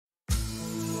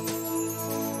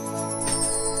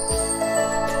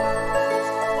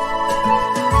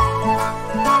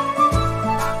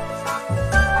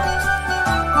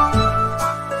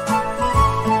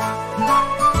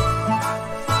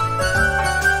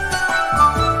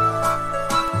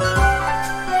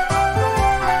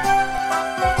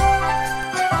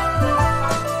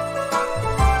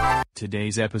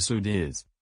today's episode is: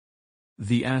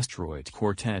 the Asteroid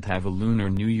Quartet have a Lunar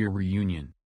New Year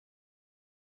reunion.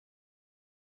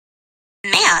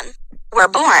 Man, we're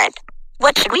bored.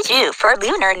 What should we do for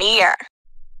Lunar New Year?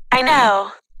 I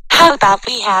know. How about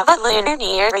we have a Lunar New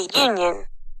Year reunion?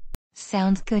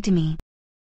 Sounds good to me.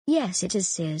 Yes, it is,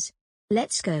 Sis.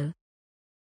 Let's go.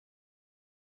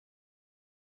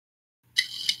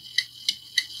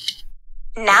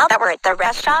 Now that we're at the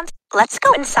restaurant, let's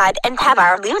go inside and have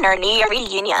our Lunar New Year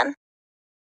reunion.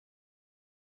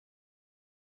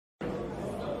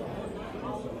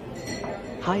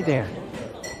 Hi there.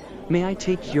 May I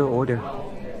take your order?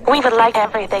 We would like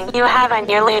everything you have on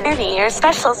your Lunar New Year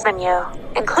specials menu,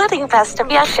 including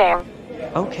Festivia share.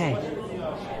 Okay.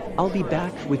 I'll be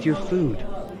back with your food.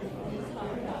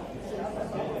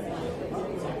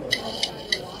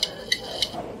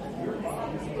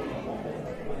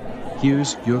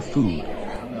 Here's your food.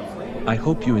 I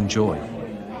hope you enjoy.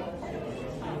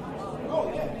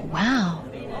 Wow.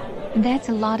 That's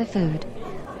a lot of food.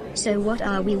 So what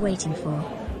are we waiting for?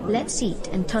 Let's eat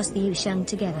and toss the yusheng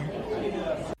together.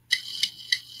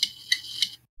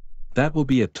 That will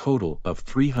be a total of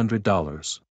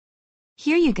 $300.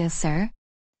 Here you go, sir.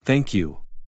 Thank you.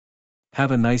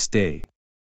 Have a nice day.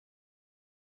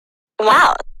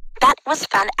 Wow, that was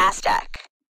fantastic.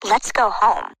 Let's go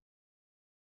home.